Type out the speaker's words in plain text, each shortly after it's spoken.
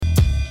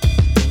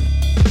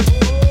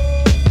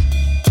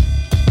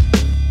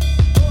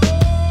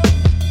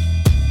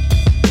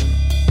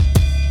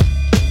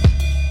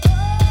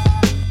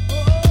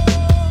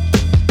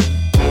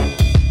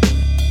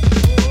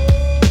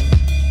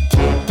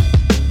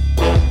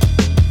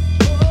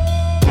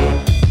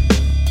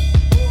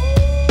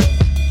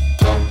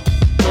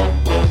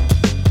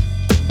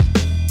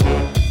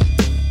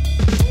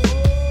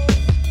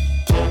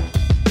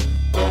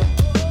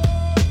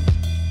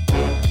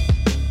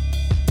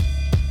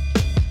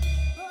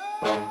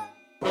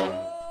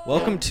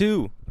Welcome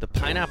to the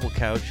Pineapple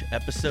Couch,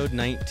 episode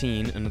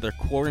 19, another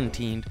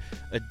quarantined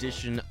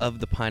edition of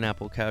the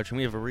Pineapple Couch, and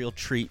we have a real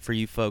treat for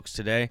you folks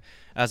today.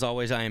 As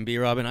always, I am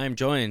Brob, and I am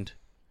joined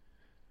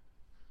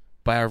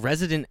by our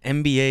resident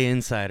NBA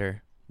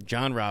insider,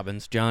 John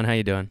Robbins. John, how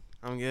you doing?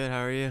 I'm good.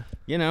 How are you?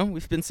 You know,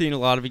 we've been seeing a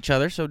lot of each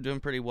other, so doing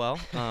pretty well,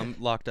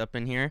 locked up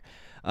in here.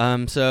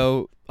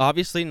 So,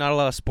 obviously, not a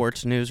lot of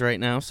sports news right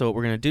now, so what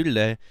we're going to do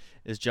today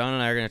is John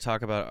and I are going to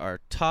talk about our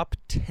top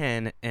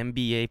 10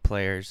 NBA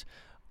players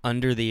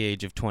under the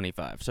age of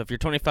 25. So if you're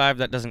 25,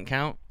 that doesn't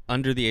count.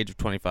 Under the age of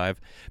 25.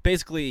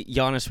 Basically,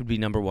 Giannis would be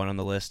number one on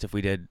the list if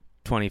we did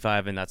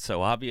 25, and that's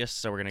so obvious.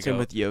 So we're going to go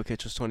with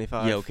Jokic was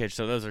 25. Jokic,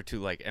 so those are two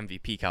like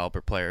MVP caliber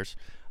players.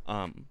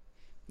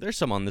 There's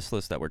some on this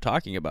list that we're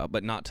talking about,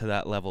 but not to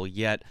that level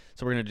yet.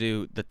 So we're going to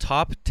do the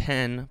top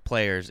 10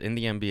 players in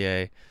the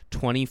NBA,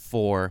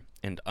 24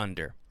 and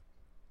under.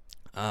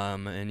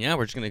 And yeah,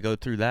 we're just going to go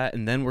through that,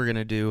 and then we're going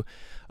to do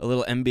a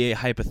little NBA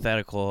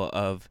hypothetical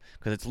of,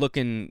 because it's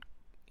looking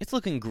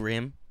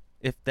grim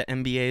if the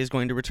NBA is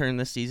going to return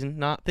this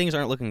season. Things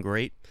aren't looking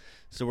great.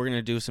 So we're going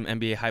to do some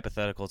NBA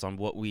hypotheticals on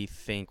what we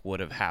think would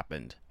have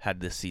happened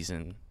had this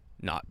season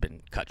not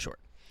been cut short.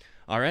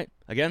 All right.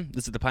 Again,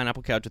 this is the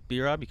Pineapple Couch with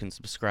B-Rob. You can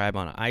subscribe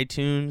on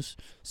iTunes,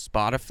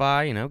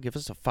 Spotify, give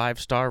us a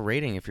 5-star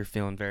rating if you're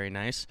feeling very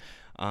nice.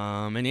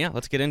 And yeah,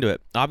 let's get into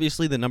it.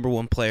 Obviously, the number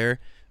one player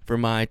for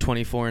my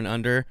 24 and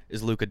under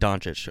is Luka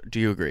Doncic. Do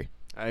you agree?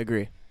 I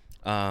agree.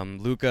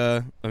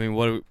 Luka,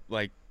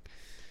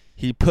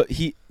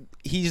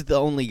 he's the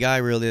only guy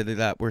really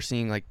that we're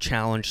seeing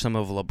challenge some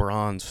of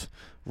LeBron's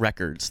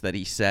records that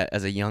he set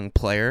as a young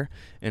player.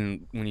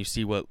 And when you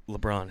see what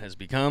LeBron has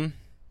become,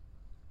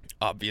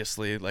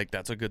 obviously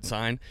that's a good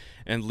sign.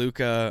 And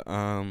Luka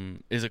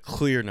is a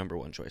clear number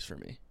one choice for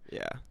me.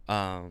 Yeah.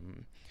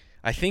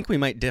 I think we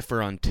might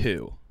differ on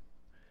two.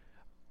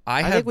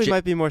 I think we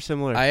might be more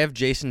similar. I have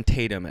Jason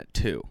Tatum at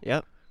 2.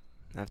 Yep.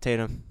 I have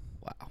Tatum.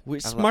 Wow.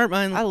 Smart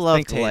mind. I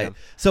love Tatum. Tatum.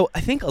 So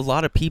I think a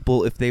lot of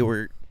people, if they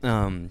were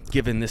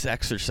given this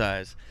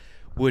exercise,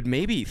 would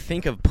maybe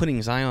think of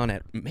putting Zion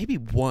at maybe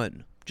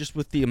 1, just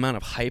with the amount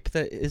of hype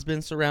that has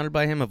been surrounded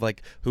by him of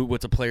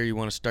what's a player you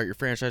want to start your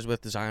franchise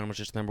with. Zion was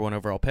just the number 1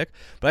 overall pick.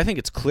 But I think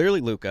it's clearly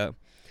Luka.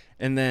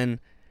 And then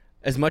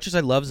as much as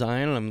I love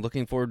Zion and I'm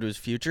looking forward to his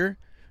future,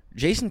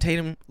 Jason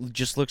Tatum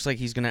just looks like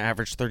he's going to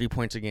average 30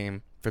 points a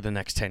game for the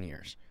next 10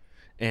 years.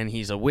 And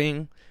he's a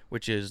wing,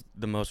 which is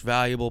the most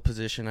valuable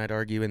position, I'd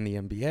argue, in the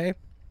NBA.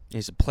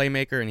 He's a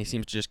playmaker, and he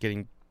seems just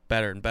getting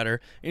better and better.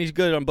 And he's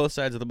good on both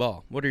sides of the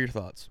ball. What are your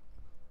thoughts?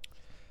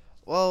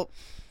 Well,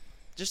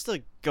 just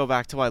to go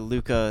back to why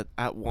Luka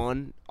at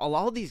 1, a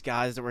lot of these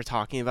guys that we're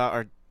talking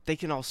about, they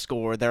can all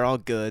score. They're all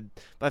good.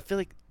 But I feel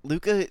like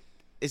Luka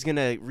is going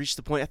to reach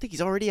the point. I think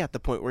he's already at the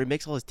point where he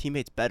makes all his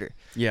teammates better.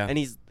 Yeah. And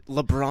he's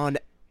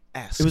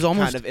LeBron-esque. It was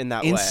almost kind of in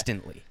that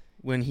instantly. way.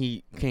 When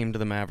he came to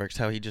the Mavericks,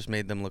 how he just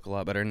made them look a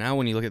lot better. Now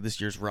when you look at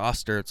this year's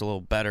roster, it's a little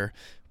better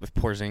with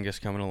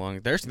Porzingis coming along.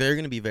 They're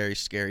going to be very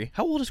scary.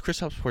 How old is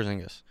Kristaps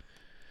Porzingis?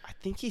 I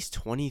think he's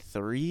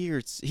 23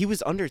 or he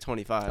was under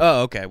 25.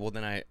 Oh, okay. Well,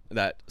 then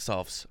that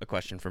solves a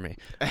question for me.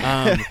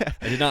 I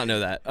did not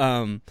know that.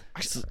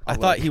 I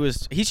thought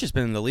he's just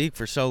been in the league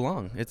for so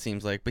long, it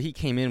seems like. But he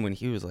came in when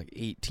he was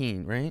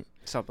 18, right?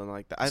 Something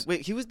like that.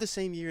 Wait, he was the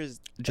same year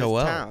as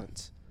Joel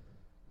Towns,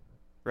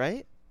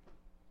 right?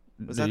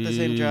 Was that the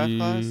same draft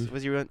class?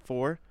 Was he went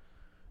 4?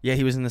 Yeah,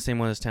 he was in the same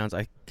one as Towns.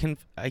 I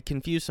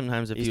confuse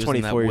sometimes if he was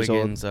in that 24 years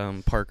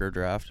Wiggins Parker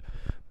draft,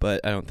 but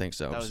I don't think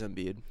so. That was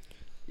Embiid.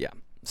 Yeah.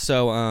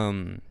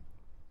 So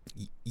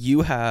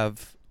you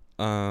have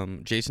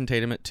Jason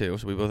Tatum at 2.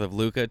 So we both have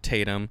Luka,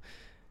 Tatum.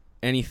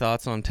 Any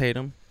thoughts on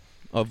Tatum?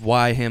 Of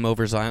why him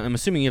over Zion? I'm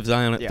assuming you have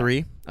Zion at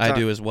 3. I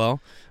do as well.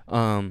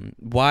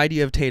 Why do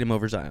you have Tatum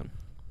over Zion?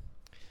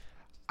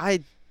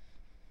 I'm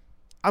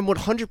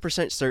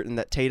 100% certain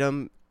that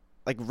Tatum,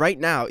 right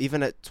now,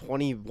 even at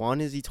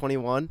 21, is he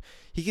 21?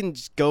 He can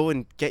just go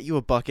and get you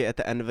a bucket at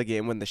the end of a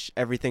game when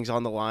everything's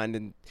on the line,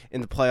 and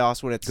in the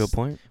playoffs when it's good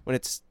point. When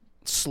it's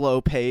slow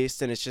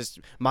paced and it's just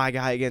my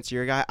guy against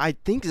your guy. I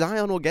think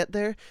Zion will get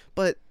there,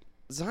 but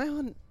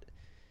Zion,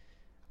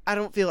 I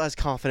don't feel as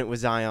confident with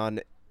Zion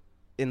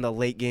in the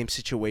late game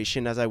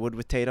situation as I would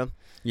with Tatum.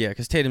 Yeah,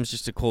 because Tatum's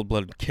just a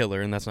cold-blooded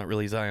killer, and that's not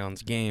really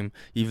Zion's game.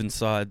 You even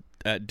saw it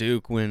at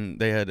Duke when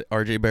they had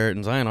R.J. Barrett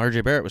and Zion.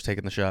 R.J. Barrett was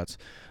taking the shots,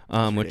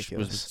 which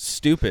was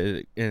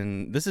stupid.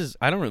 And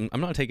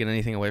I'm not taking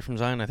anything away from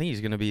Zion. I think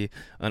he's going to be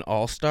an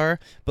all-star.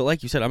 But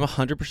like you said, I'm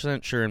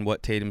 100% sure in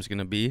what Tatum's going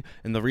to be.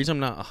 And the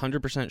reason I'm not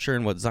 100% sure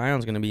in what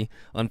Zion's going to be,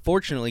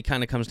 unfortunately,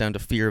 kind of comes down to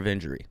fear of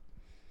injury.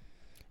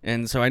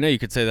 And so I know you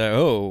could say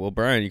that,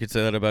 Brian, you could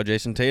say that about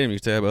Jason Tatum, you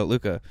could say that about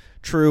Luka.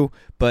 True,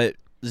 but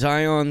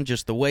Zion,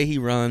 just the way he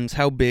runs,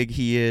 how big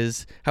he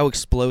is, how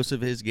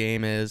explosive his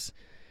game is,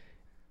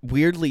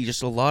 weirdly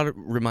just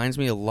reminds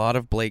me a lot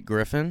of Blake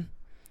Griffin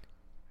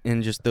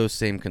and just those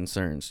same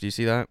concerns. Do you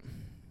see that?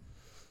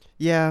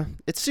 Yeah,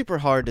 it's super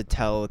hard to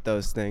tell with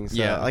those things.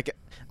 Yeah.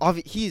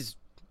 He's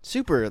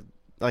super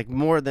like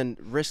more than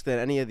risk than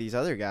any of these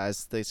other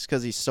guys. It's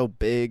because he's so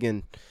big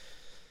and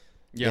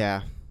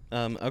yeah.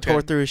 Okay.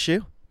 Tore through his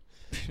shoe.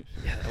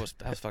 Yeah,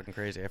 that was fucking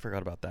crazy. I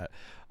forgot about that.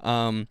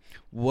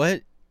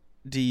 What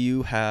do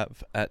you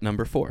have at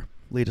number 4?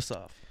 Lead us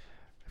off.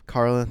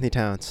 Karl-Anthony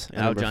Towns.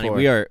 Oh, Johnny, 4.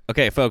 We are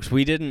okay, folks.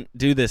 We didn't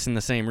do this in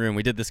the same room.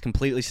 We did this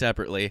completely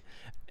separately,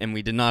 and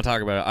we did not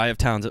talk about it. I have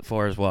Towns at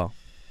 4 as well.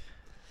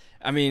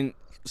 I mean,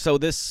 so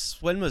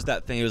when was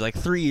that thing? It was like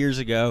 3 years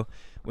ago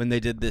when they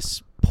did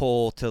this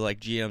poll to like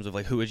GMs of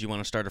like who would you want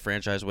to start a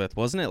franchise with?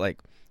 Wasn't it like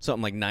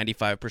something like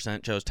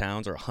 95% chose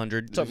Towns or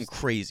 100? Something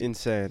crazy,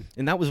 insane.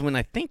 And that was when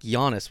I think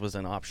Giannis was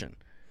an option.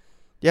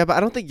 Yeah, but I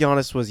don't think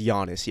Giannis was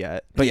Giannis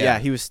yet. But yeah,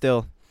 he was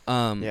still.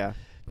 Yeah.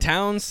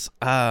 Towns.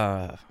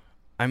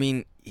 I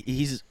mean,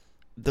 he's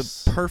the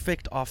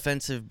perfect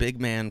offensive big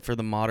man for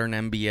the modern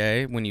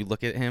NBA. When you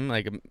look at him,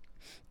 like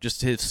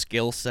just his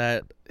skill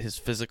set, his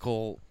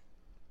physical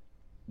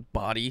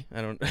body.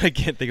 I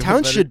can't think of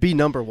Towns should be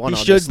number 1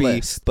 on this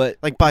list. But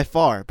like by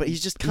far. But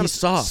he's just kind of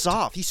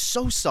soft. He's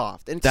so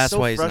soft, and it's that's so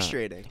why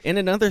frustrating. He's not. And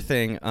another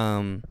thing,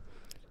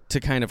 to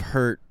kind of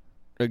hurt,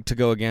 to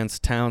go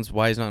against Towns,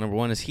 why he's not number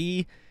 1 is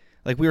he,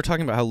 like we were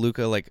talking about how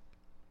Luka like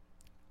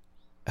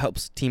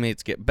helps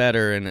teammates get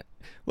better, and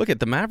look at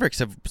the Mavericks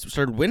have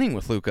started winning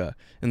with Luka,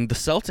 and the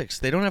Celtics,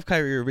 they don't have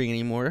Kyrie Irving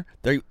anymore.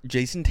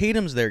 Jason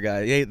Tatum's their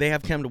guy. They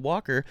have Kemba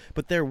Walker,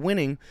 but they're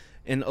winning,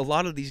 and a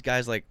lot of these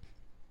guys like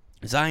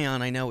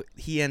Zion, I know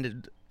he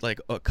ended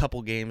like a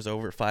couple games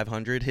over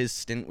 500 his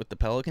stint with the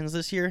Pelicans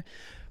this year,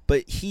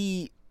 but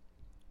he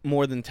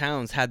more than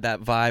Towns had that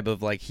vibe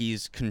of like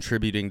he's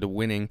contributing to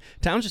winning.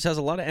 Towns just has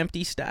a lot of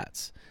empty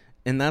stats,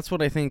 and that's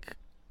what I think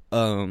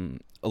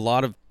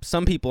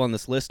some people on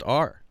this list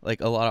are.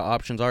 Like a lot of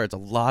options are. It's a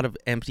lot of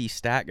empty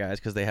stat guys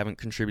because they haven't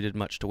contributed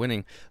much to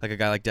winning. Like a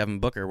guy like Devin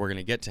Booker, we're going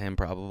to get to him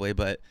probably,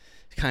 but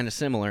kind of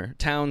similar.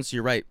 Towns,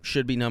 you're right,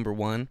 should be number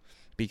 1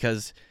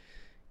 because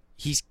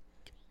he's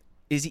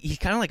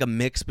kind of like a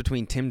mix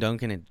between Tim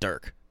Duncan and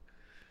Dirk.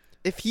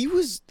 If he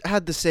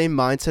had the same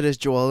mindset as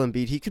Joel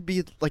Embiid, he could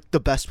be like the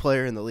best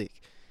player in the league.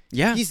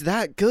 Yeah. He's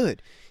that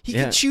good. He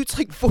can shoot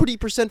like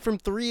 40% from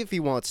 3 if he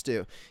wants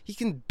to. He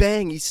can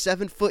bang. He's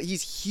 7 foot.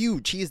 He's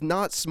huge. He is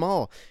not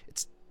small.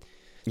 It's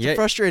a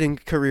frustrating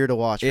career to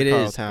watch for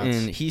Karl Towns.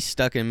 And he's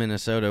stuck in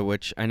Minnesota,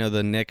 which I know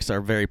the Knicks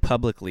are very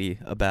publicly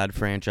a bad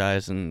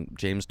franchise, and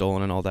James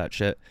Dolan and all that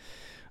shit.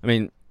 I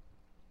mean,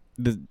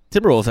 the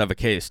Timberwolves have a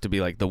case to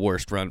be like the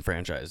worst run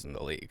franchise in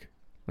the league.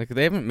 Like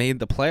they haven't made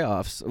the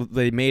playoffs.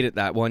 They made it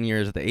that 1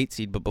 year as the 8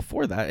 seed, but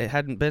before that, it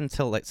hadn't been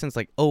since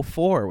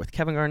 2004 with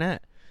Kevin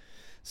Garnett.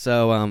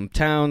 So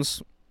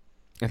Towns,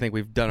 I think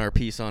we've done our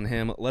piece on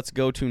him. Let's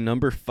go to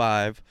number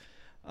 5.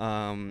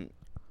 I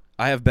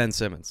have Ben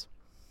Simmons.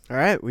 All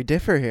right, we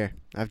differ here.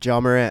 I have Ja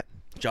Morant.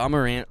 Ja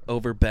Morant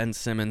over Ben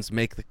Simmons.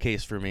 Make the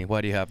case for me. Why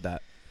do you have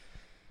that?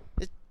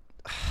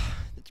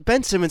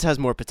 Ben Simmons has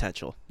more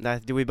potential.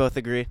 Do we both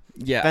agree?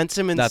 Yeah. Ben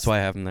Simmons. That's why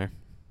I have him there.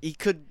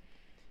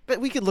 But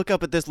we could look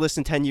up at this list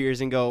in 10 years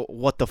and go,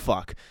 what the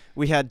fuck?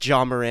 We had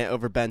Ja Morant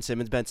over Ben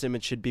Simmons. Ben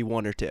Simmons should be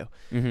 1 or 2.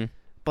 Mm-hmm.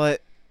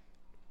 But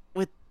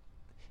with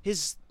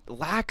his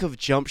lack of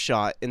jump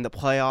shot in the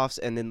playoffs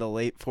and in the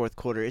late fourth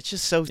quarter, it's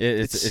just so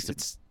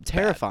it's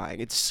terrifying.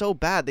 Bad. It's so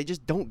bad. They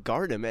just don't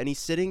guard him, and he's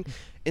sitting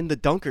in the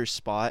dunker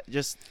spot.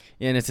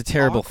 And it's a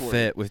terrible awkward.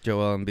 fit with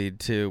Joel Embiid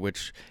too.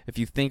 Which, if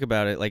you think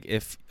about it, like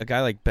if a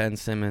guy like Ben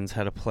Simmons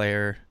had a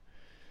player,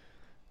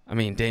 I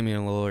mean,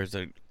 Damian Lillard's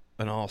an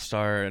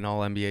all-star, an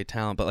all-NBA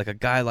talent, but like a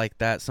guy like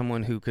that,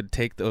 someone who could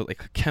take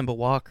like Kemba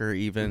Walker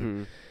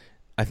even,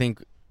 I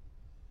think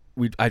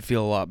I'd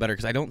feel a lot better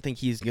because I don't think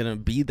he's going to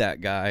be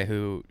that guy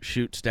who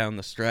shoots down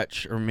the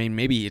stretch, or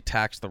maybe he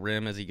attacks the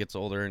rim as he gets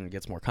older and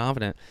gets more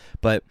confident,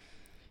 but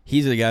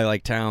he's a guy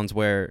like Towns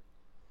where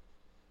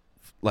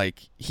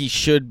like he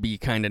should be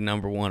kind of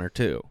number 1 or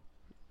 2.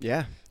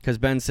 Yeah. Because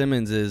Ben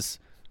Simmons is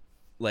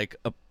like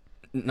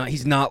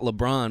he's not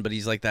LeBron, but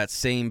he's like that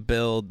same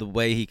build, the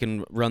way he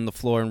can run the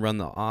floor and run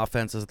the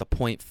offense as the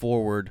point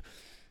forward.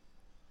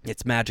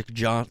 It's Magic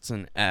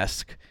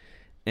Johnson-esque.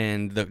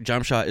 And the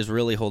jump shot is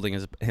really holding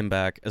him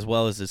back, as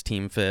well as his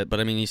team fit. But,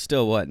 I mean, he's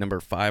still, number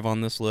 5 on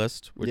this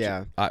list? Which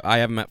yeah. I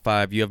have him at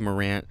 5. You have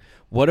Morant.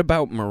 What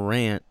about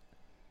Morant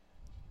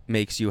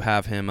makes you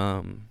have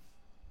him,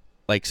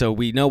 so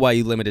we know why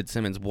you limited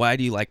Simmons. Why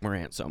do you like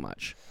Morant so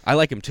much? I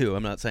like him, too.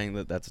 I'm not saying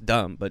that that's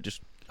dumb, but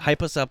just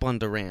hype us up on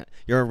Durant.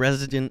 You're a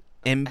resident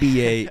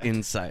NBA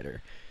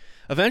insider.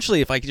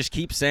 Eventually, if I could just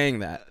keep saying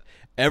that,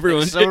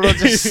 everyone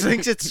just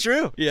thinks it's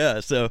true.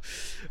 Yeah, so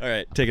all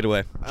right, take it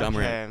away, John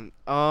Morant.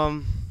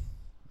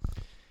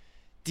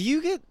 Do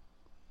you get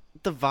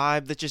the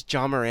vibe that just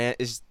Ja Morant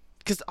is,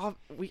 because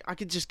I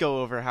could just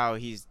go over how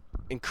he's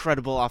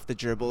incredible off the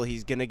dribble.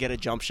 He's gonna get a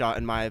jump shot,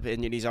 in my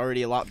opinion. He's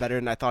already a lot better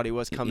than I thought he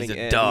was coming in.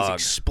 He's a dog.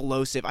 He's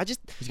explosive.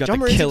 He's got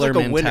the killer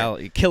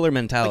mentality. Killer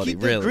mentality.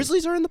 Really, the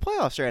Grizzlies are in the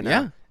playoffs right now.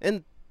 Yeah,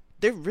 and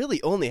they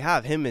really only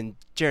have him and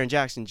Jaren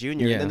Jackson Jr. Yeah.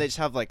 And then they just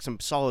have like some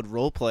solid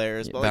role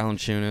players. Yeah, but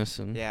Valanciunas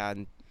and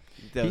and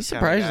those He's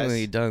kind of guys.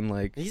 surprisingly done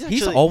like he's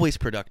actually- always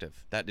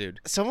productive. That dude.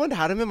 Someone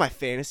had him in my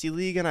fantasy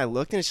league, and I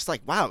looked, and it's just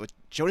like, wow,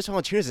 Jonas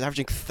Valanciunas is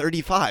averaging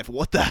 35.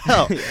 What the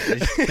hell?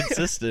 He's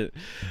consistent.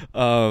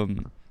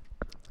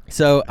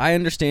 So I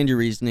understand your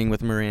reasoning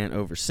with Morant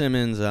over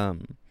Simmons.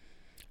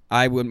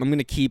 I'm going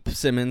to keep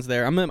Simmons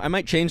there. I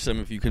might change some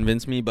if you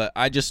convince me, but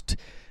I guess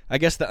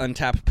the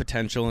untapped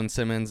potential in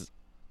Simmons,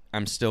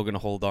 I'm still going to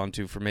hold on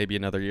to for maybe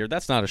another year.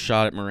 That's not a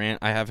shot at Morant.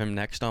 I have him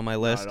next on my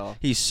list. Not at all.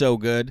 He's so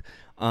good.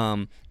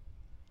 And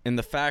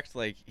the fact,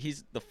 like,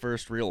 he's the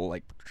first real,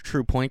 like,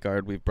 true point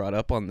guard we've brought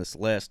up on this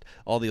list.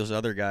 All those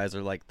other guys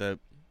are, like, the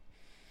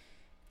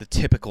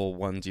typical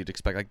ones you'd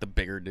expect, like the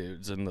bigger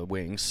dudes in the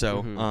wings.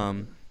 So,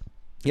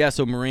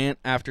 so Morant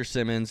after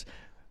Simmons.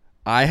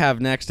 I have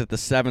next at the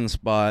 7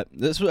 spot.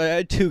 I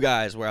had two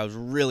guys where I was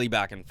really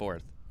back and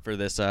forth for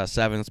this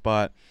 7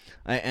 spot.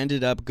 I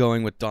ended up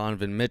going with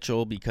Donovan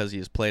Mitchell because he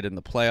has played in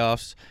the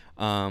playoffs.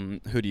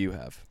 Who do you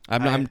have?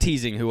 I'm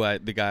teasing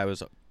the guy I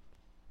was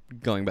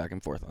going back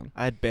and forth on.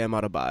 I had Bam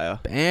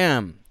Adebayo.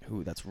 Bam.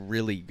 Ooh, that's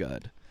really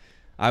good.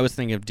 I was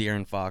thinking of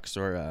De'Aaron Fox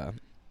or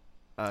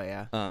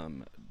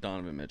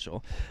Donovan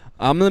Mitchell.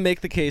 I'm going to make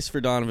the case for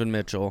Donovan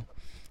Mitchell,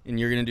 and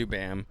you're going to do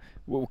Bam.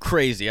 Well,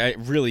 crazy. I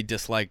really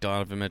dislike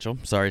Donovan Mitchell.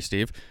 Sorry,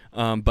 Steve.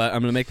 But I'm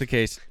going to make the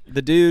case.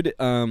 The dude,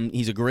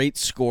 he's a great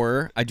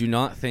scorer. I do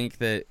not think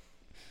that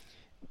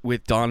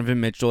with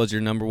Donovan Mitchell as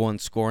your number one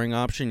scoring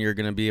option, you're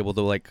going to be able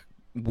to, like,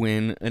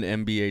 win an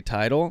NBA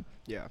title.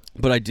 Yeah.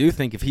 But I do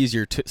think if he's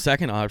your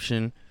second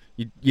option,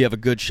 you have a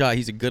good shot.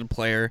 He's a good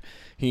player.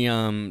 He,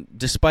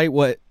 despite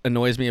what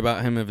annoys me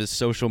about him of his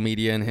social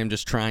media and him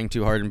just trying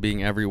too hard and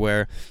being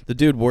everywhere, the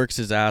dude works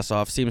his ass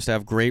off, seems to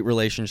have great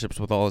relationships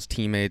with all his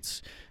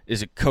teammates,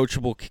 is a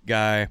coachable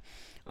guy,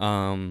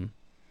 and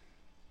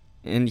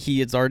he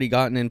has already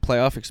gotten in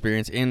playoff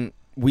experience. And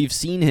we've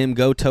seen him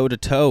go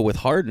toe-to-toe with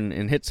Harden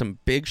and hit some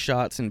big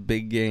shots in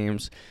big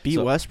games. Beat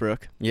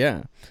Westbrook.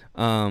 Yeah.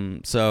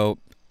 So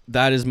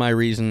that is my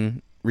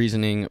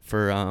reasoning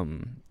for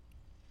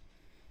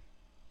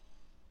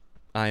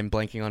I'm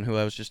blanking on who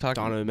I was just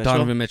talking about.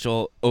 Donovan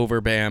Mitchell over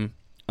Bam.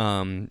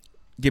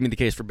 Give me the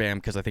case for Bam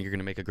because I think you're going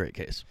to make a great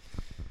case.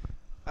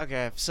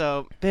 Okay,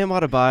 so Bam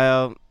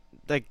Adebayo,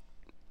 like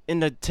in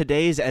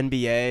today's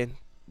NBA,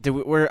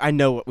 I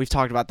know we've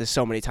talked about this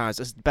so many times.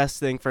 The best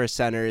thing for a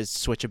center is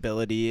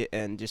switchability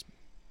and just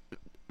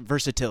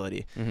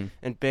versatility. Mm-hmm.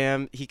 And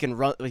Bam, he can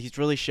run. He's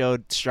really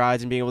showed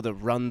strides in being able to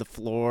run the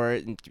floor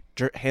and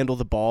handle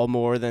the ball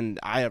more than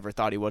I ever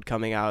thought he would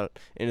coming out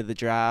into the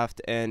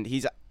draft. And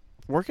he's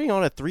working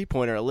on a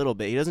three-pointer a little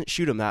bit. He doesn't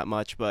shoot him that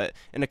much, but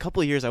in a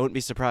couple of years, I wouldn't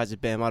be surprised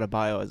if Bam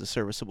Adebayo has a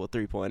serviceable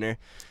three-pointer.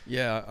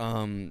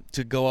 Yeah,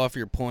 to go off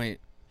your point,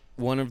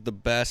 one of the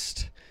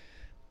best,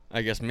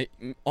 I guess,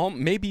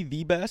 maybe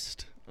the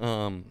best.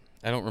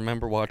 I don't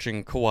remember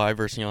watching Kawhi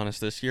versus Giannis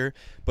this year,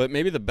 but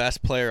maybe the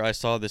best player I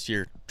saw this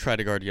year try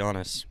to guard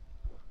Giannis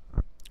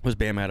was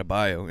Bam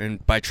Adebayo.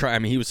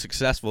 And he was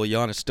successful.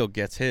 Giannis still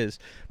gets his,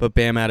 but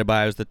Bam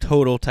Adebayo is the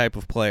total type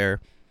of player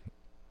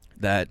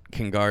that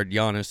can guard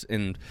Giannis,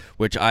 in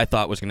which I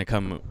thought was going to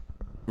come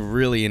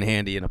really in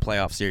handy in a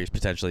playoff series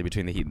potentially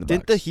between the Heat and the Bucks.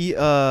 Didn't the Heat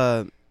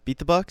beat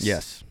the Bucks?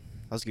 Yes.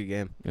 That was a good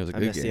game. It was a I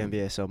good miss game. the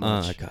NBA so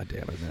much. God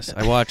damn, I miss.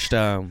 I watched.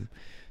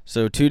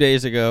 So 2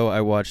 days ago, I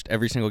watched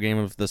every single game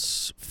of the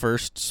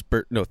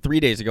 3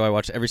 days ago, I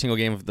watched every single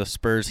game of the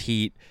Spurs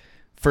Heat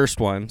first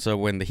one. So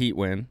when the Heat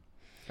win.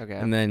 Okay.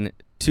 And then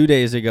 2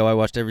 days ago, I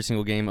watched every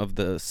single game of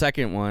the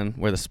second one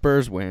where the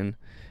Spurs win.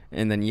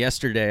 And then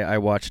yesterday, I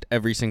watched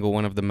every single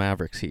one of the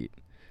Mavericks Heat.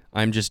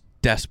 I'm just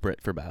desperate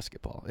for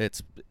basketball.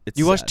 It's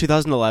You watched sad.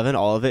 2011,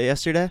 all of it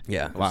yesterday?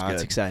 Yeah. Wow,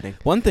 that's exciting.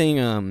 One thing,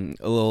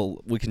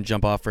 we can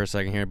jump off for a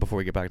second here before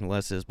we get back to the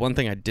list, is one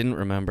thing I didn't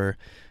remember.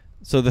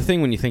 So the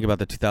thing when you think about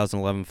the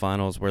 2011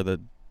 finals where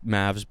the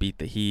Mavs beat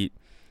the Heat,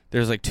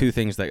 there's like two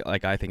things that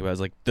like I think about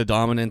is like the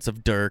dominance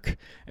of Dirk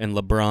and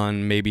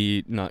LeBron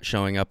maybe not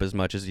showing up as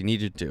much as he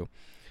needed to.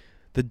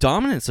 The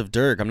dominance of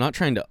Dirk, I'm not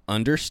trying to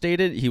understate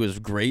it. He was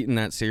great in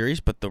that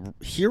series, but the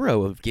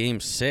hero of Game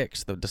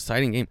 6, the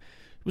deciding game,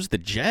 was the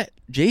Jet.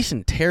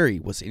 Jason Terry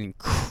was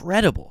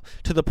incredible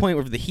to the point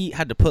where the Heat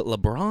had to put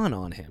LeBron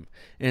on him.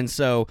 And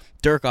so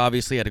Dirk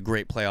obviously had a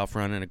great playoff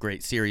run and a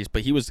great series,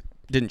 but he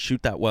didn't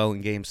shoot that well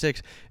in Game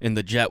 6, and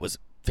the Jet was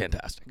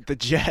fantastic. The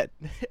Jet.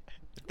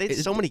 They had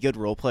so many good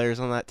role players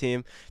on that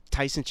team.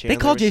 Tyson Chandler.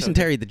 They called Jason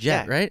Terry the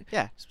Jet, right?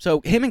 Yeah.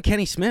 So him and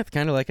Kenny Smith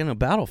kind of like in a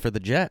battle for the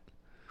Jet.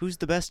 Who's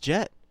the best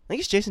Jet? I think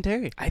it's Jason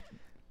Terry.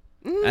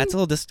 That's a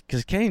little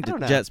because Kenny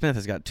Jet Smith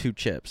has got 2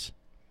 chips.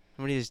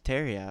 How many does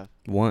Terry have?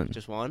 1.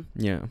 Just 1?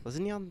 Yeah.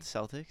 Wasn't he on the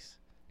Celtics?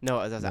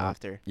 No, that was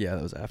after. Yeah,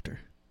 that was after.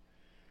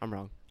 I'm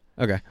wrong.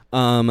 Okay.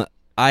 I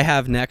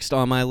have next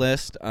on my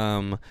list.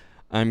 I'm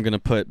gonna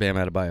put Bam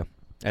Adebayo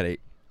at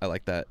 8. I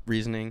like that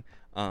reasoning.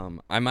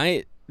 I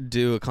might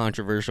do a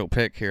controversial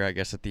pick here, I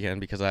guess, at the end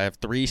because I have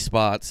 3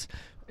 spots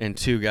and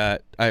 2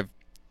 guys. I have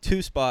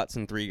 2 spots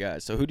and 3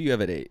 guys. So who do you have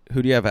at 8?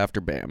 Who do you have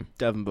after Bam?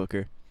 Devin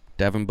Booker.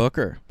 Devin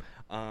Booker.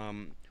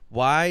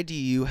 Why do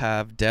you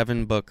have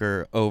Devin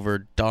Booker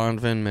over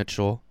Donovan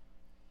Mitchell,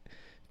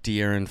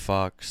 De'Aaron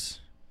Fox.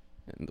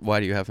 Why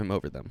do you have him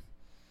over them?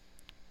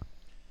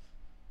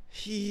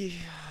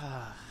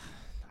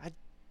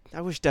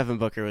 I wish Devin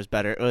Booker was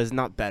better. It was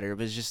not better,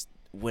 but it's just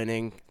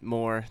winning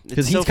more.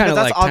 Because he's kind of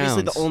like that's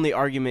obviously Towns. the only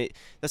argument.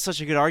 That's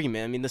such a good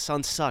argument. I mean, the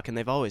Suns suck, and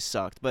they've always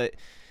sucked. But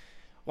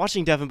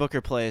watching Devin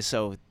Booker play is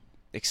so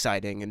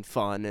exciting and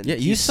fun. And Yeah,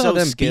 you he's saw so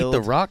them skilled.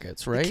 beat the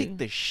Rockets, right? They kicked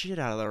the shit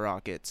out of the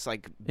Rockets,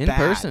 like in bad.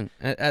 person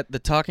at the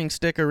Talking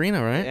Stick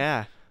Arena, right?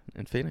 Yeah.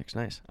 In Phoenix,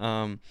 nice.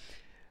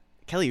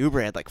 Kelly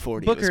Oubre had like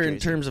 40. It was Booker, in crazy.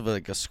 terms of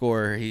like a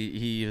scorer,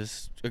 he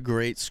is a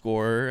great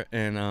scorer,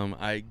 and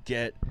I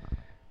get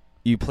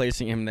you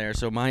placing him there.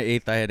 So my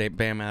 8th, I had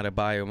Bam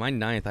Adebayo. My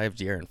 9th, I have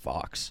De'Aaron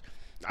Fox.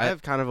 I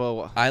have kind of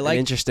an like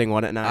interesting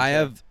one at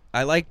 9.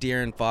 I like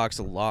De'Aaron Fox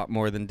a lot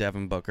more than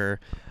Devin Booker.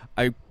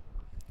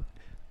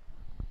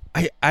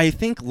 I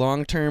think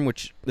long term,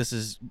 which this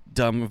is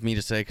dumb of me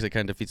to say because it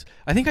kind of defeats.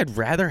 I think I'd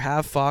rather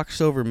have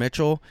Fox over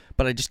Mitchell,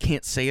 but I just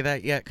can't say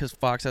that yet because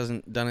Fox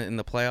hasn't done it in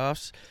the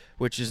playoffs,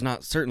 which is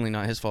certainly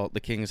not his fault. The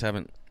Kings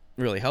haven't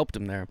really helped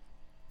him there.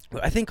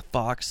 But I think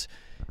Fox,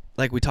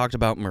 like we talked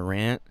about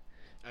Morant,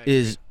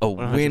 is a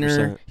 100%.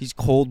 winner. He's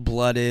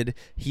cold-blooded.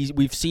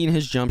 We've seen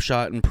his jump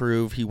shot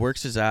improve. He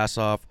works his ass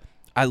off.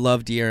 I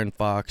love De'Aaron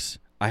Fox.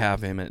 I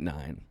have him at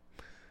 9.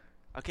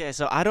 Okay,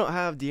 so I don't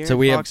have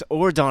De'Aaron Fox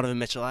or Donovan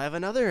Mitchell. I have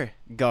another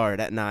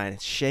guard at 9.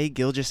 It's Shai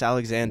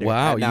Gilgeous-Alexander.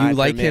 Wow, at 9 you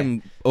like for me.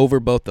 him over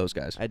both those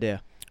guys. I do.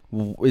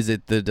 Is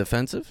it the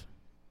defensive?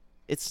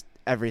 It's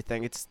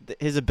everything. It's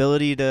his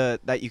ability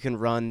that you can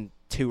run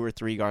 2 or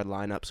 3 guard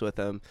lineups with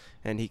him,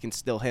 and he can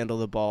still handle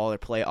the ball or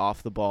play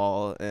off the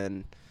ball,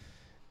 and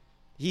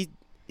he's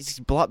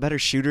a lot better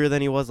shooter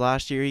than he was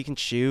last year. He can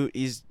shoot.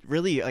 He's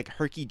really like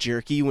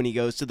herky-jerky when he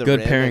goes to the rim.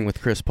 Good pairing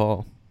with Chris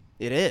Paul.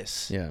 It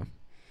is. Yeah.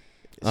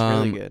 It's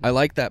really good. I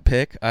like that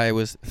pick. I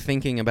was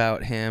thinking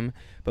about him,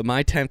 but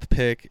my 10th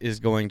pick is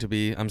going to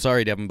be, I'm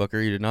sorry, Devin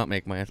Booker, you did not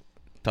make my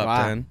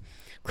top 10.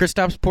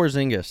 Kristaps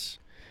Porzingis.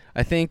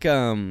 I think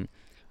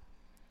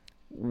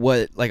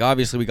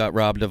obviously we got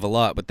robbed of a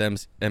lot with them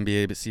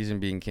NBA season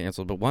being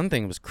canceled, but one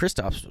thing was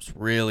Kristaps was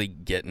really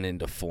getting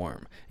into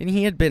form. And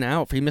he had been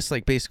out he missed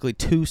like basically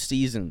 2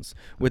 seasons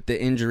with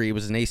the injury. It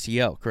was an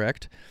ACL,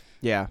 correct?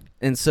 Yeah.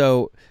 And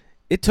so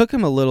it took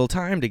him a little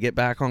time to get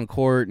back on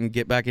court and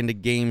get back into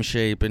game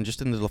shape and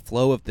just into the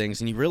flow of things.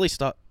 And you really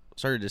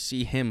started to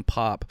see him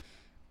pop.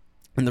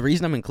 And the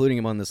reason I'm including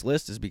him on this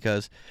list is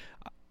because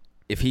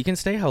if he can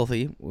stay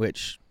healthy,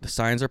 which the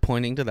signs are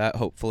pointing to that,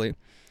 hopefully,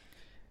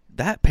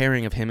 that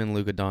pairing of him and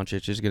Luka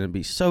Doncic is going to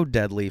be so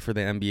deadly for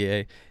the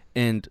NBA.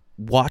 And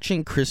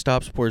watching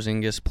Kristaps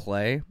Porzingis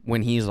play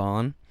when he's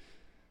on,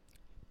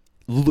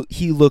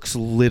 he looks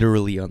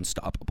literally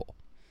unstoppable.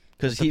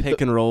 Because the pick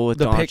and roll with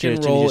the Doncic, pick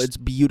and roll, it's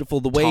beautiful.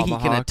 The way he can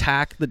tomahawk.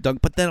 attack the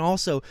dunk, but then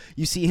also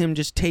you see him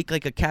just take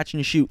like a catch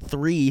and shoot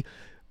 3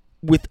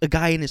 with a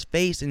guy in his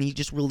face, and he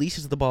just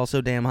releases the ball so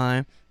damn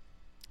high.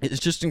 It's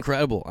just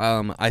incredible.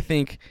 I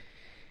think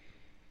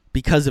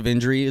because of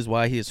injury is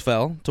why he has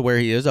fell to where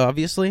he is,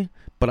 obviously.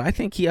 But I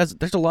think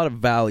there's a lot of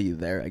value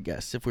there, I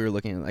guess, if we were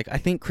looking at I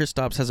think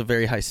Kristaps has a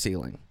very high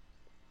ceiling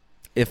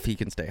if he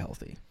can stay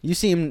healthy. You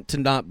seem to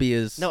not be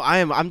as... No,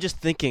 I'm just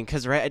thinking,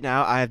 because right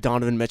now I have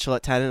Donovan Mitchell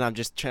at 10, and I'm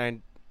just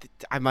trying...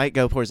 I might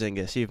go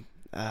Porzingis.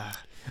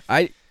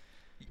 I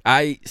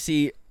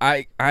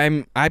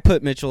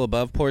put Mitchell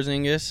above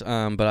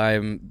Porzingis,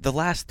 but the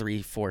last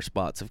 3-4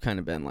 spots have kind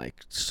of been like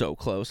so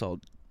close.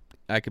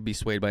 I could be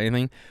swayed by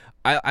anything.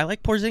 I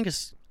like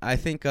Porzingis. I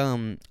think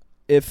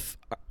if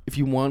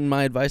you want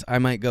my advice, I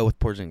might go with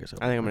Porzingis.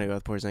 I think I'm gonna go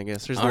with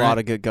Porzingis. There's All a right. lot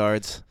of good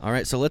guards. All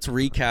right, so let's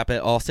recap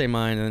it. I'll say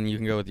mine, and then you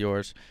can go with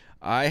yours.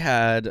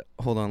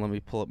 Hold on, let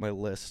me pull up my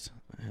list.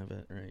 I have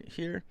it right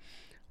here.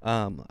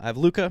 I have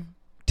Luka,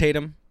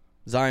 Tatum,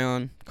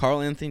 Zion,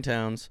 Karl Anthony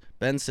Towns,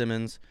 Ben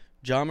Simmons,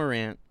 John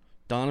Morant,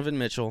 Donovan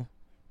Mitchell,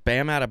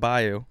 Bam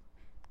Adebayo,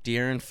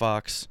 De'Aaron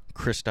Fox,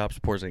 Kristaps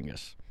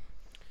Porzingis.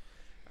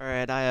 All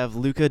right, I have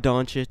Luka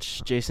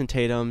Doncic, Jason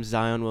Tatum,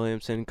 Zion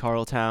Williamson,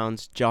 Karl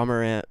Towns, John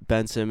Morant,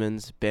 Ben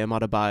Simmons, Bam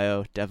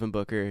Adebayo, Devin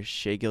Booker,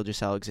 Shai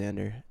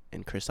Gilgeous-Alexander,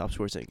 and Kristaps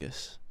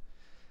Porzingis.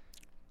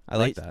 I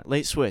like that.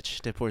 Late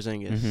switch to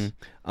Porzingis.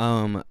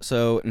 Mm-hmm.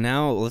 So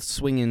now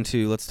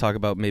let's talk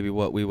about maybe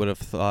what we would have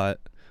thought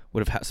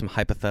would have had some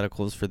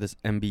hypotheticals for this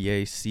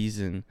NBA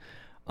season.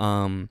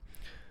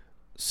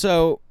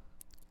 So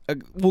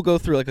we'll go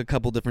through like a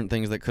couple different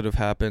things that could have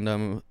happened.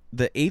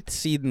 The 8th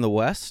seed in the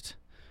West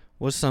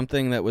was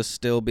something that was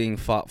still being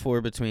fought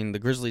for between the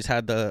Grizzlies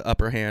had the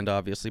upper hand,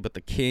 obviously, but the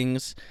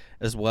Kings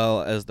as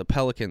well as the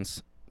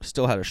Pelicans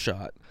still had a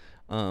shot.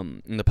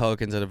 And the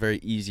Pelicans had a very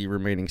easy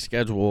remaining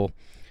schedule,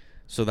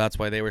 so that's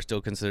why they were still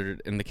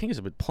considered, and the Kings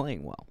have been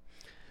playing well.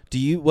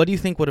 What do you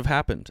think would have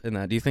happened in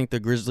that? Do you think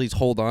the Grizzlies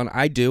hold on?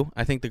 I do.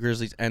 I think the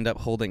Grizzlies end up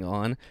holding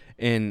on,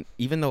 and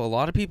even though a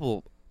lot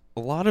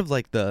of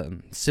like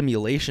the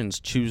simulations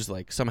choose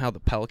like somehow the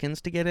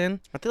Pelicans to get in.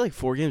 Aren't they like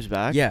 4 games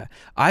back? Yeah.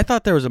 I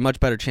thought there was a much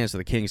better chance of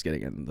the Kings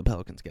getting in than the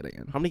Pelicans getting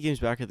in. How many games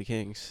back are the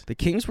Kings? The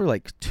Kings were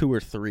like 2 or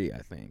 3, I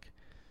think.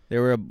 They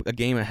were a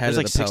game ahead There's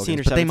of like the 16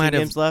 or Pelicans, but they 17 might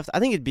have. games left. I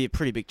think it'd be a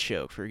pretty big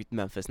choke for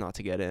Memphis not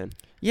to get in.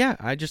 Yeah,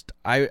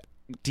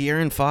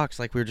 De'Aaron Fox,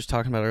 like we were just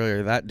talking about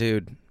earlier, that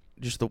dude,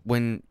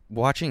 when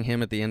watching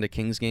him at the end of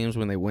Kings games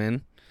when they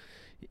win,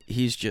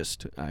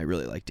 I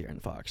really like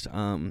De'Aaron Fox.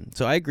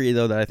 So I agree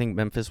though that I think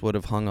Memphis would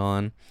have hung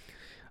on.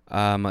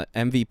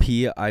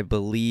 MVP, I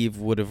believe,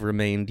 would have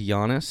remained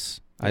Giannis.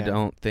 Yeah. I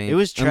don't think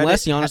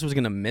unless Giannis was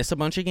going to miss a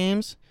bunch of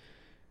games.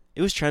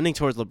 It was trending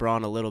towards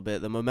LeBron a little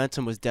bit. The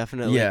momentum was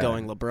definitely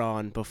going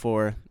LeBron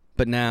before.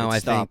 But now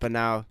But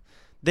now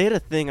they had a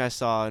thing I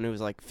saw, and it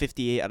was like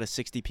 58 out of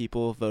 60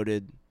 people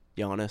voted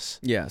Giannis.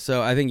 Yeah,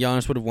 so I think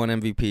Giannis would have won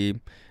MVP.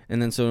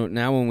 And then so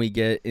now when we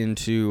get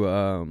into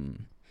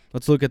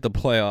let's look at the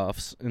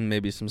playoffs and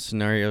maybe some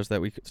scenarios that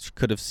we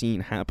could have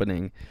seen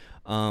happening.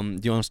 Do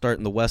you want to start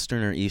in the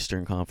Western or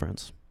Eastern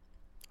Conference?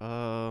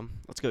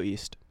 Let's go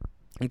East.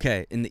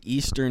 Okay, in the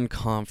Eastern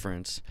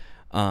Conference,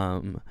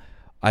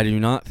 I do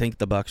not think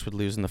the Bucks would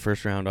lose in the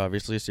first round,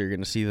 obviously, so you're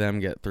going to see them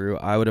get through.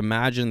 I would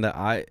imagine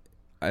that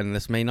and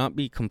this may not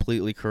be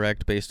completely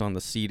correct based on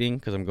the seeding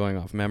because I'm going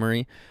off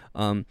memory.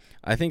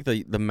 I think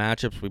the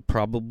matchups we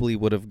probably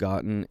would have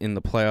gotten in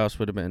the playoffs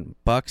would have been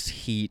Bucks,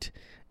 Heat,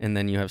 and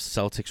then you have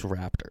Celtics,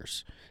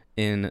 Raptors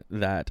in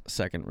that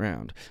second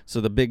round. So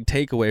the big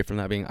takeaway from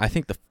that being, I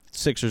think the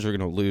Sixers are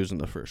going to lose in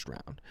the first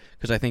round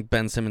because I think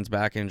Ben Simmons'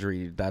 back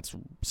injury, that's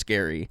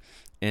scary.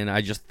 And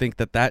I just think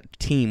that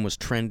team was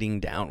trending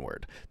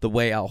downward the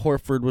way Al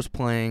Horford was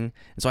playing.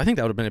 And so I think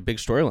that would have been a big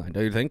storyline.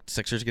 Do you think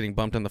Sixers getting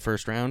bumped in the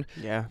first round?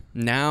 Yeah.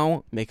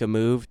 Now. Make a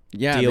move.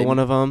 Yeah. Deal one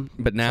of them.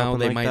 But now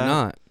they might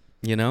not,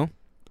 you know?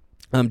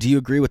 Do you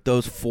agree with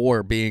those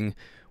four being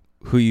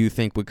who you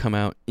think would come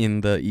out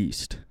in the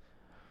East?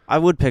 I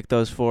would pick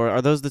those four.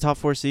 Are those the top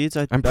four seeds?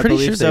 I'm pretty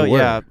sure so. They were.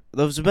 Yeah,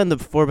 those have been the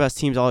four best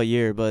teams all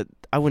year, but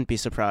I wouldn't be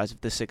surprised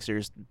if the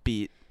Sixers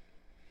beat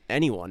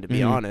anyone, to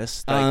be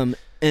honest.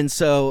 And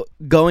so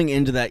going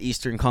into that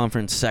Eastern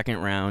Conference second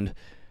round,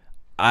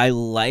 I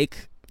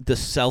like the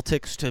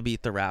Celtics to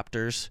beat the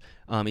Raptors,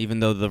 even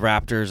though the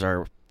Raptors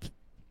are...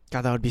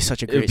 God, that would be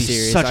such a great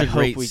series. I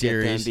hope we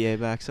get the NBA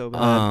back so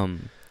bad.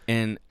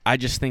 And I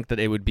just think that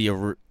it would be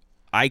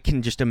I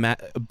can just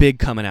imagine a big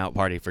coming out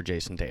party for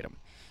Jason Tatum.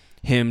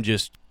 Him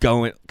just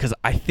going, because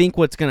I think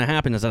what's going to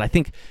happen is that I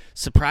think,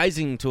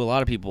 surprising to a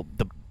lot of people,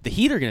 the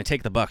Heat are going to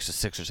take the Bucks to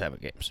 6 or 7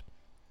 games.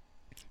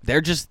 They're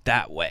just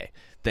that way.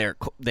 They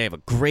have a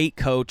great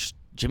coach,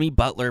 Jimmy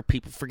Butler.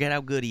 People forget how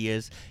good he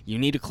is. You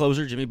need a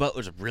closer. Jimmy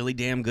Butler's a really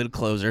damn good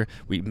closer.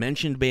 We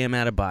mentioned Bam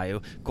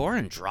Adebayo.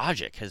 Goran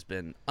Dragic has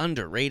been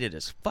underrated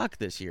as fuck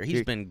this year.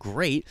 He's been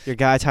great. Your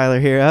guy Tyler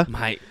Hero.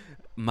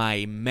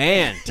 My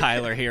man,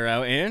 Tyler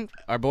Hero, and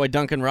our boy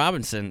Duncan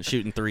Robinson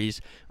shooting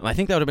threes. I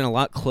think that would have been a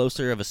lot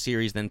closer of a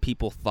series than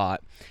people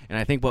thought. And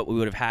I think what we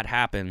would have had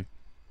happen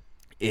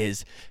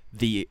is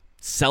the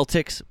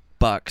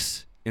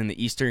Celtics-Bucks in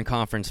the Eastern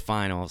Conference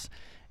Finals.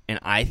 And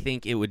I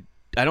think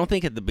I don't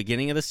think at the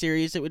beginning of the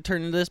series it would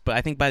turn into this, but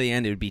I think by the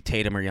end it would be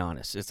Tatum or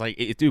Giannis. It's like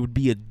it would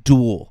be a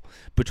duel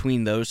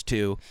between those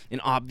two. And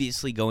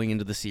obviously going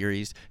into the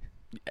series,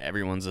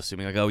 everyone's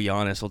assuming like, oh,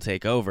 Giannis will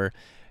take over.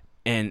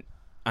 And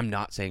I'm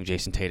not saying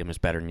Jason Tatum is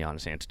better than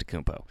Giannis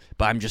Antetokounmpo,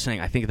 but I'm just saying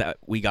I think that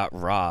we got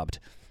robbed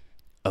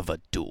of a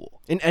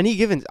duel. In any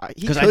given,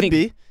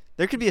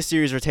 there could be a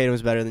series where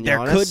Tatum's better than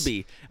Giannis. There could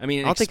be. I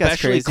mean,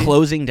 especially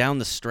closing down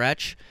the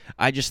stretch.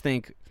 I just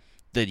think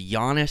the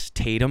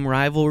Giannis-Tatum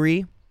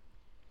rivalry,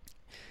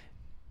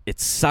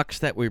 it sucks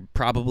that we're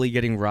probably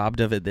getting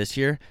robbed of it this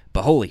year,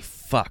 but holy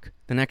fuck,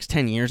 the next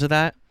 10 years of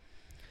that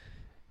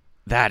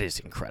is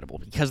incredible.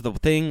 Because the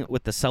thing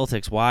with the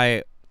Celtics,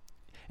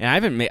 and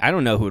I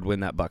don't know who would win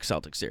that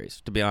Bucks-Celtics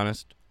series, to be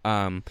honest.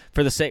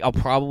 For the sake, I'll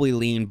probably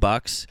lean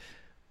Bucks,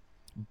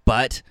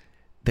 but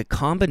the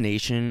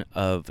combination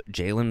of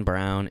Jaylen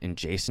Brown and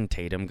Jason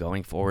Tatum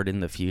going forward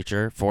in the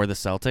future for the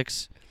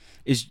Celtics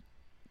is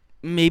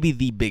maybe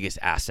the biggest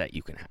asset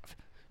you can have.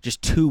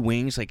 Just two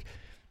wings, like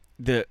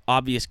the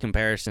obvious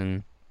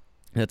comparison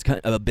that's kind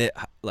of a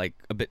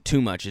bit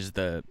too much is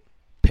the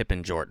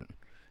Pippen Jordan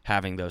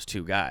having those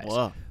two guys.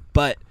 Whoa.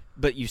 But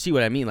you see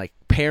what I mean, like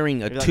pairing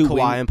maybe two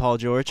like Kawhi and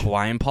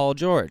Paul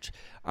George.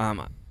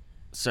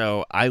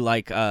 So I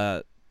like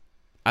the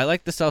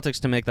Celtics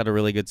to make that a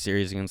really good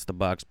series against the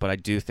Bucks, but I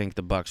do think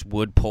the Bucks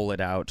would pull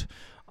it out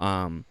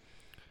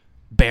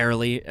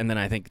barely, and then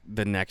I think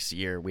the next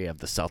year we have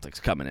the Celtics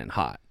coming in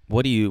hot.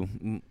 What do you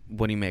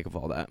make of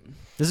all that?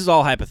 This is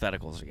all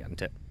hypotheticals again,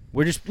 too.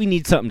 We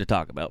need something to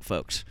talk about,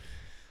 folks.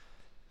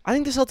 I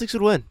think the Celtics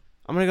would win.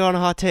 I'm gonna go on a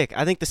hot take.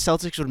 I think the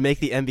Celtics would make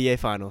the NBA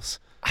Finals.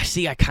 I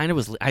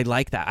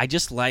like that. I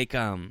just like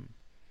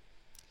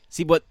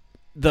see what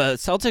the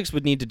Celtics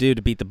would need to do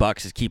to beat the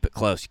Bucks is keep it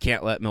close. You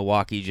can't let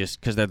Milwaukee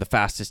just because they're the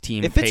fastest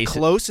team. If it's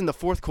close in the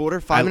fourth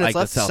quarter, 5 minutes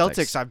left, the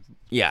Celtics are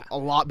a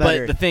lot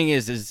better. But the thing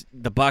is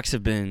the Bucks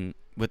have been,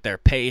 with their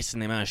pace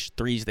and the amount of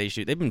threes they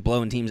shoot, they've been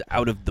blowing teams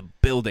out of the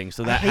building,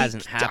 so that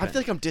hasn't happened. I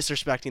feel like I'm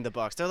disrespecting the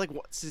Bucks. They're like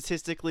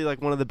statistically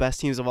like one of the best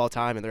teams of all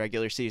time in the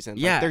regular season.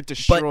 Yeah, they're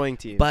destroying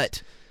teams.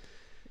 But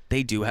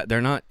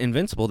they're not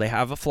invincible. They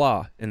have a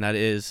flaw, and that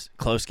is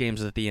close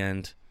games at the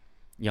end.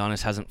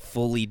 Giannis hasn't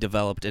fully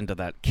developed into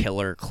that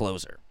killer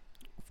closer.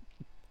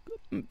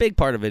 Big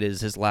part of it is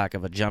his lack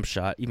of a jump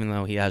shot, even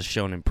though he has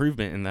shown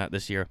improvement in that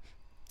this year.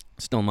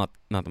 Still not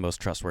the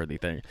most trustworthy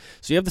thing.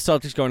 So you have the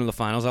Celtics going to the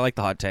finals. I like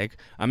the hot take.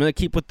 I'm going to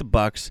keep with the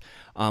Bucks.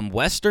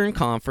 Western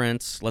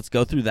Conference, let's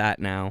go through that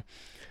now.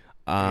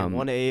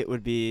 1-8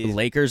 would be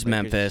Lakers,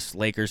 Memphis.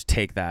 Lakers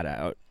take that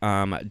out.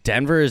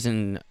 Denver is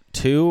in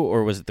 2,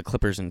 or was it the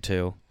Clippers in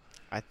 2?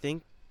 I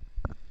think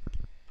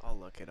I'll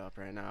look it up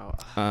right now.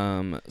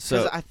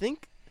 So I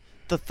think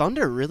the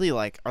Thunder really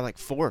are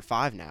 4 or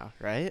 5 now,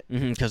 right?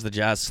 Because the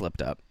Jazz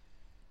slipped up.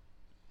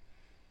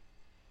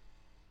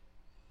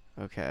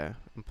 Okay,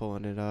 I'm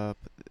pulling it up.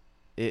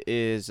 It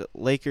is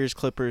Lakers,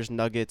 Clippers,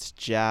 Nuggets,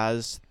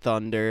 Jazz,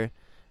 Thunder.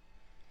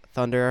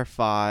 Thunder are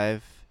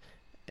 5,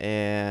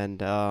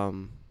 and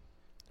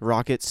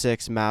Rockets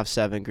 6, Mavs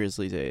 7,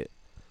 Grizzlies 8.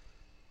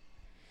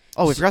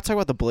 Oh, we forgot to talk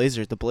about the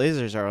Blazers. The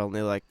Blazers are only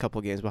a couple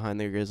games behind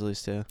the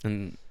Grizzlies too.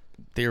 And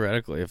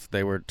theoretically, if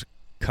they were to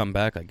come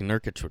back,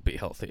 Nurkic would be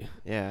healthy.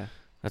 Yeah,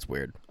 that's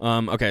weird.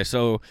 Okay,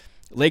 so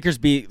Lakers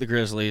beat the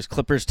Grizzlies.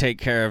 Clippers take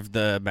care of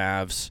the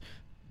Mavs,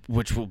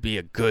 which will be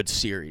a good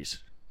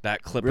series.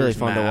 That Clippers really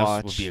fun to Mavs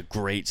watch. will be a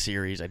great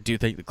series. I do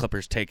think the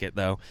Clippers take it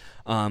though.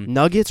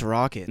 Nuggets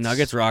Rockets.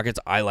 Nuggets Rockets.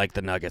 I like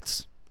the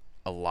Nuggets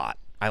a lot.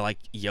 I like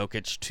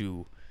Jokic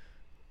to.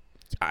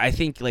 I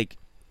think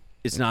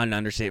it's not an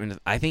understatement.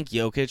 I think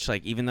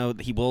Jokic, even though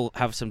he will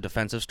have some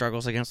defensive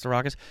struggles against the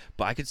Rockets,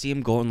 but I could see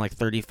him going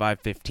 35,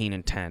 15,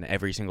 and 10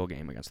 every single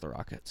game against the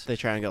Rockets. They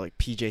try and go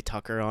PJ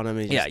Tucker on him.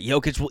 And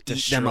Jokic will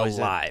eat them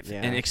alive.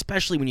 Yeah. And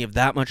especially when you have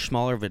that much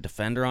smaller of a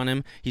defender on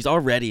him, he's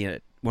already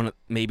one of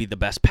maybe the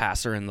best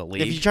passer in the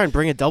league. If you try and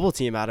bring a double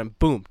team at him,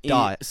 boom,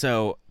 dot.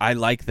 So I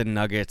like the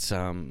Nuggets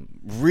a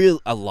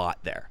lot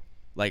there.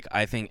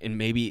 I think, and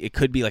maybe it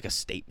could be a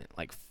statement,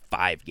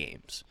 5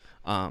 games.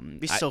 It'd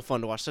be so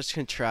fun to watch. Such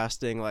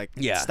contrasting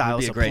it'd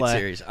styles be a of great play.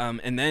 series.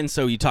 And then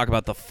so you talk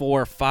about the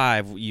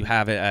 4-5. You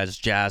have it as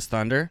Jazz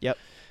Thunder. Yep,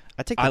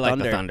 I like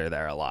the Thunder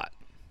there a lot.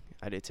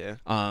 I do too.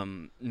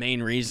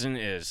 Main reason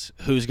is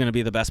who's going to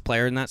be the best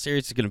player in that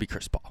series is going to be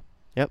Chris Paul.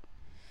 Yep,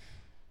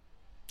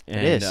 and,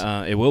 it is.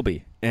 It will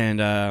be.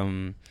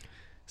 And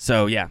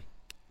so yeah,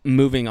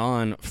 moving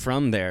on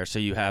from there. So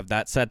you have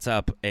that sets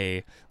up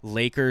a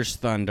Lakers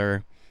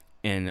Thunder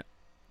and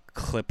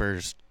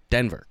Clippers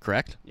Denver.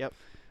 Correct? Yep.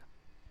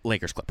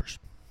 Lakers Clippers.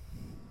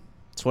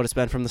 That's what it's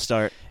been from the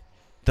start.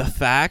 The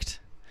fact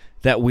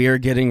that we are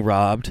getting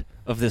robbed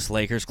of this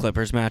Lakers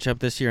Clippers matchup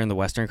this year in the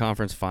Western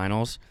Conference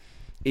Finals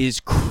is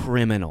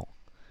criminal.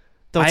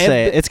 Don't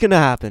say it. It's gonna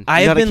happen.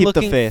 I have been keep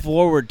looking the faith.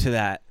 forward to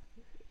that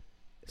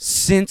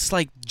since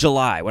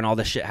July when all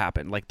this shit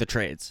happened, the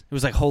trades. It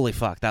was holy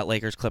fuck, that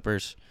Lakers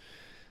Clippers.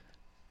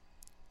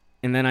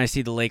 And then I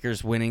see the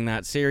Lakers winning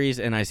that series,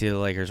 and I see the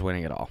Lakers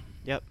winning it all.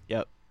 Yep.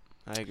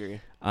 I agree.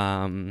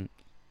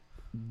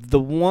 The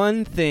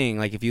one thing,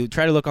 if you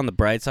try to look on the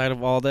bright side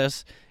of all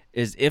this,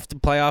 is if the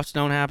playoffs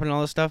don't happen and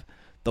all this stuff,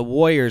 the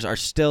Warriors are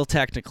still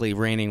technically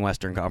reigning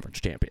Western Conference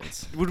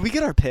champions. Would we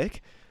get our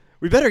pick?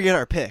 We better get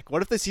our pick.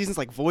 What if the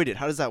season's voided?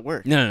 How does that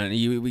work? No.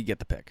 We get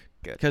the pick.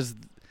 Good. Because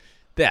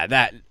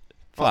that.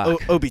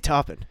 Fuck. Obi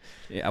Toppin.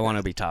 Yeah, I want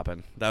to be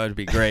Toppin. That would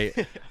be great.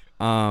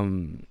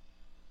 Trying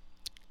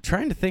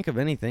to think of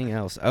anything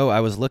else. Oh, I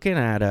was looking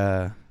at.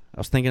 I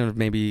was thinking of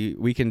maybe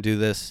we can do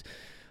this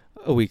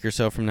a week or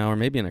so from now, or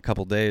maybe in a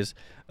couple days,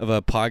 of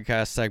a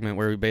podcast segment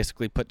where we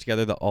basically put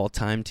together the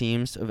all-time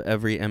teams of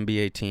every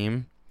NBA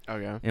team.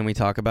 Okay. And we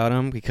talk about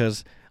them,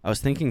 because I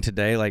was thinking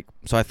today,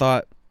 so I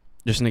thought,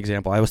 just an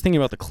example, I was thinking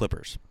about the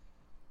Clippers.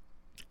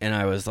 And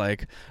I was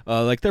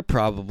they're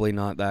probably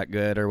not that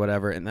good or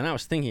whatever. And then I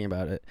was thinking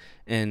about it,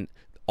 and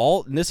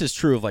this is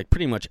true of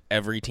pretty much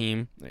every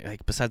team,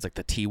 besides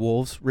the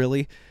T-Wolves,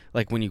 really.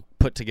 When you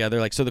put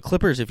together, so the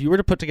Clippers, if you were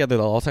to put together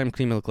the all-time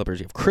team of the Clippers,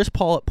 you have Chris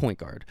Paul at point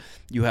guard,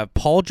 you have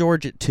Paul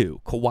George at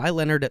 2, Kawhi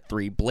Leonard at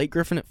 3, Blake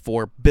Griffin at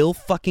 4, Bill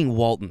fucking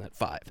Walton at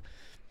 5.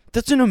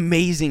 That's an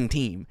amazing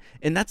team.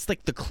 And that's the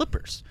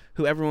Clippers,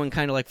 who everyone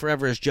kind of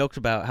forever has joked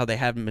about how they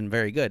haven't been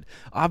very good.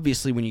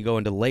 Obviously, when you go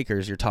into the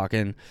Lakers, you're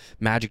talking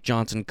Magic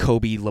Johnson,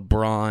 Kobe,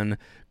 LeBron,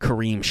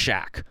 Kareem,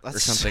 Shaq, or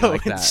something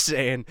like that. That's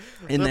insane.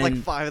 And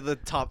then 5 of the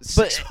top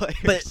 6 players.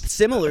 But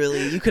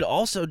similarly, you could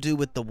also do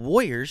with the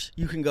Warriors,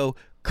 you can go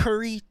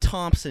Curry,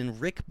 Thompson,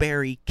 Rick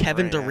Barry,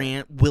 Kevin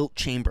Durant, Wilt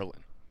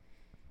Chamberlain.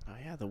 Oh,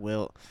 yeah, the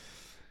Wilt.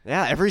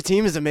 Yeah, every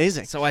team is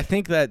amazing. So I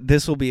think that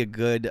this will be a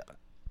good...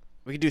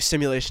 We could do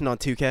simulation on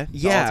 2K.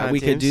 Yeah, we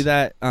could do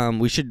that.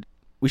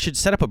 We should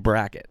set up a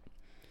bracket,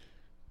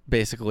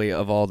 basically,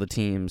 of all the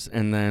teams,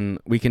 and then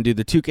we can do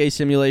the 2K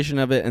simulation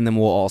of it, and then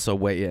we'll also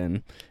weigh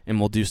in, and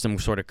we'll do some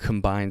sort of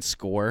combined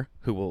score,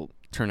 who will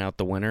turn out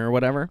the winner or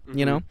whatever,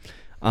 you know?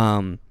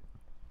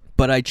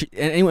 But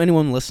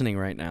anyone listening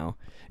right now,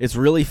 it's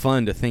really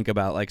fun to think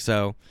about,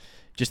 so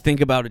just think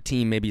about a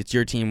team, maybe it's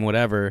your team,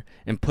 whatever,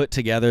 and put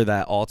together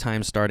that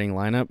all-time starting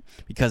lineup,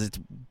 because it's,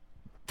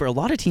 for a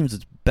lot of teams,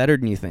 it's better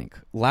than you think.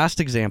 Last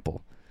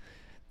example,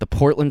 the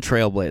Portland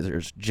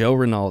Trailblazers, Joe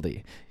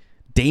Rinaldi,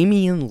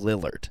 Damian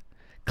Lillard,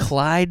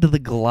 Clyde the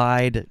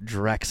Glide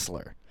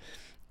Drexler.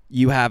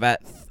 You have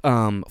at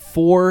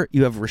 4,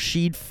 you have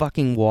Rasheed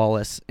fucking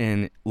Wallace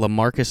and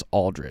LaMarcus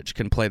Aldridge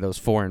can play those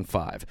 4 and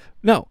 5.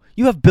 No,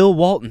 you have Bill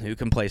Walton who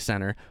can play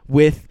center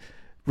with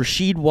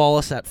Rasheed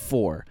Wallace at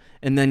 4.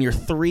 And then your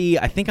 3,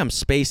 I think I'm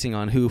spacing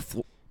on who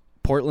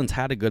Portland's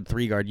had a good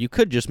 3 guard. You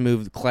could just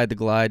move Clyde the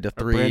Glide to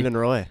 3. Or Brandon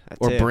Roy.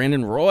 Or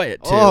Brandon Roy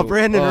at 2. Oh,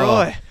 Brandon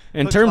Roy.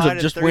 In Put terms Clyde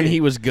of just at when 3.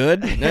 he was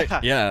good.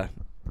 Yeah.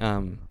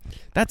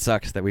 That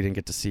sucks that we didn't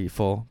get to see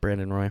full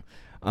Brandon Roy.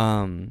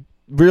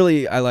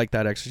 Really, I like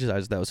that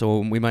exercise, though, so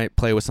we might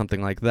play with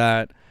something like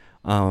that.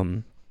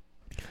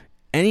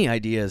 Any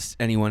ideas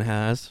anyone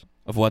has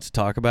of what to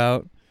talk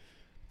about,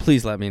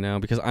 please let me know,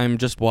 because I'm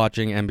just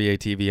watching NBA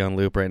TV on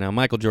loop right now.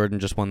 Michael Jordan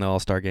just won the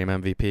All-Star Game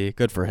MVP.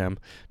 Good for him.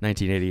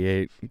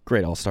 1988.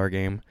 Great All-Star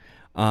Game.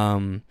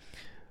 A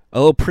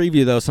little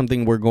preview, though,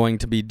 something we're going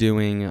to be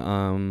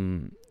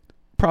doing,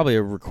 probably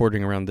a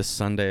recording around this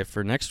Sunday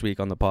for next week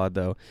on the pod,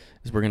 though,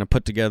 is we're going to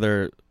put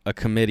together a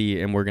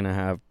committee, and we're going to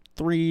have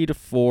 3 to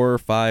 4 or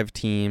 5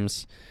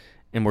 teams,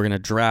 and we're going to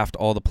draft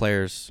all the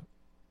players.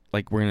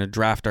 Like, we're going to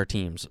draft our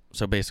teams.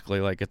 So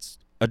basically, like, it's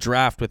a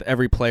draft with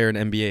every player in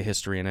NBA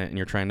history in it, and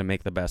you're trying to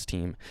make the best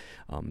team.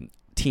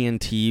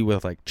 TNT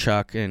with, like,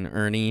 Chuck and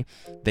Ernie,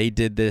 they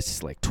did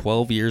this, like,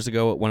 12 years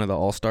ago at one of the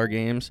All-Star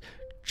games.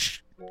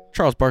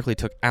 Charles Barkley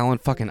took Allen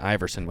fucking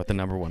Iverson with the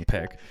number 1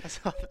 pick. I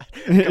saw that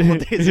a couple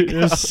days ago.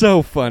 It was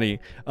so funny.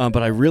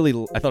 But I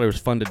thought it was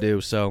fun to do,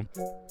 so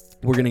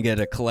we're going to get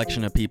a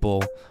collection of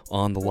people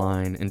on the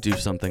line and do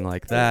something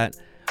like that.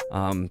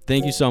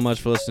 Thank you so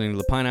much for listening to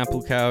the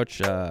Pineapple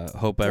Couch.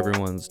 Hope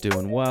everyone's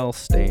doing well,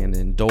 staying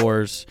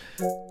indoors,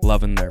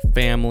 loving their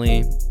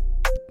family.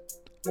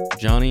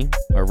 Johnny,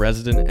 our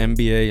resident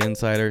NBA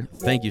insider,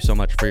 thank you so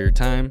much for your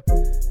time.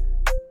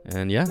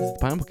 And yeah, this is the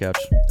Pineapple Couch.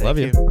 Love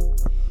you.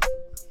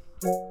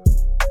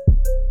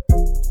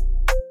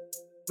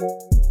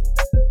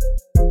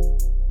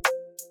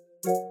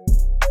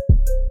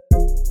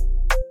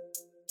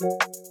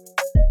 Thank you.